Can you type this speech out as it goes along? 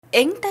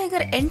Young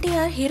tiger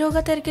NTR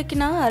హీరోగా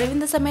తెరకెక్కిన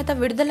అరవింద సమేత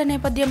విడుదల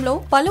నేపథ్యంలో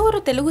పలువురు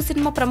తెలుగు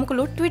సినిమా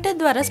ప్రముఖులు ట్విట్టర్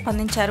ద్వారా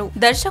స్పందించారు.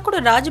 దర్శకుడు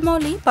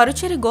రాజమౌళి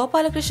పరుచూరి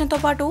గోపాలకృష్ణతో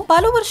పాటు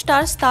పలువురు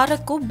స్టార్స్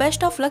తారక్ కు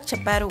బెస్ట్ ఆఫ్ లక్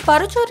చెప్పారు.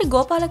 పరుచూరి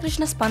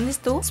గోపాలకృష్ణ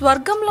స్పందిస్తూ,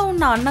 స్వర్గంలో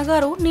ఉన్న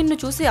అన్నగారు నిన్ను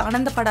చూసి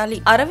ఆనందపడాలి.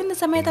 అరవింద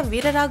సమేత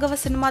వీరరాఘవ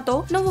సినిమాతో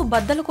నువ్వు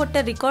బద్దలు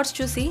కొట్టే రికార్డ్స్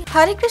చూసి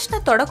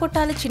హరికృష్ణ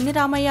తొడగొట్టాలి చిన్ని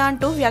రామయ్య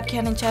అంటూ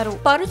వ్యాఖ్యానించారు.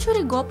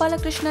 పరుచూరి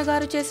గోపాలకృష్ణ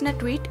గారు చేసిన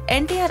ట్వీట్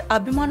ఎన్టీఆర్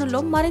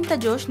అభిమానుల్లో మరింత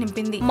జోష్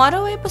నింపింది.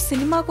 మరోవైపు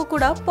సినిమాకు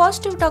కూడా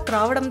పాజిటివ్ టాక్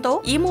రావడంతో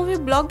ఈ మూవీ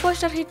బ్లాక్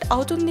బస్టర్ హిట్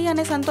అవుతుంది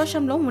అనే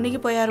సంతోషంలో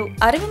మునిగిపోయారు.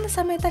 అరవింద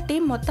సమేత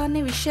టీం మొత్తాన్ని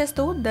విష్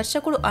చేస్తూ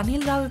దర్శకుడు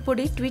అనిల్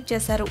రావిపూడి ట్వీట్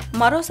చేశారు.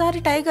 మరోసారి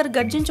టైగర్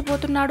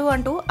గర్జించబోతున్నాడు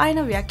అంటూ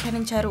ఆయన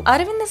వ్యాఖ్యానించారు.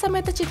 అరవింద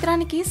సమేత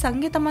చిత్రానికి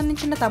సంగీతం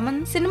అందించిన తమన్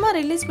సినిమా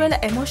రిలీజ్ వేళ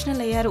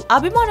ఎమోషనల్ అయ్యారు.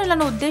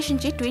 అభిమానులను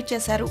ఉద్దేశించి ట్వీట్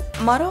చేశారు.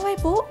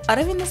 మరోవైపు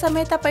అరవింద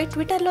సమేతపై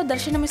ట్విట్టర్ లో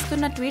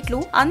దర్శనమిస్తున్న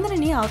ట్వీట్లు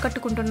అందరినీ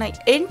ఆకట్టుకుంటున్నాయి.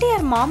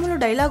 ఎన్టీఆర్ మామూలు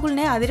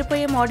డైలాగులనే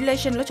అదిరిపోయే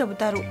మాడ్యులేషన్ లో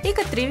చెబుతారు.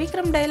 ఇక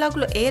త్రివిక్రమ్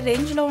డైలాగులు ఏ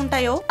రేంజ్ లో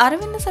ఉంటాయో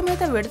అరవింద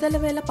సమేత విడుదల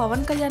వేళ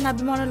పవన్ కళ్యాణ్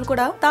అభిమానులు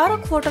కూడా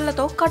తారక్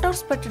ఫోటోలతో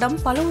కటౌట్స్ పెట్టడం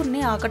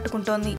పలువురిని ఆకట్టుకుంటోంది.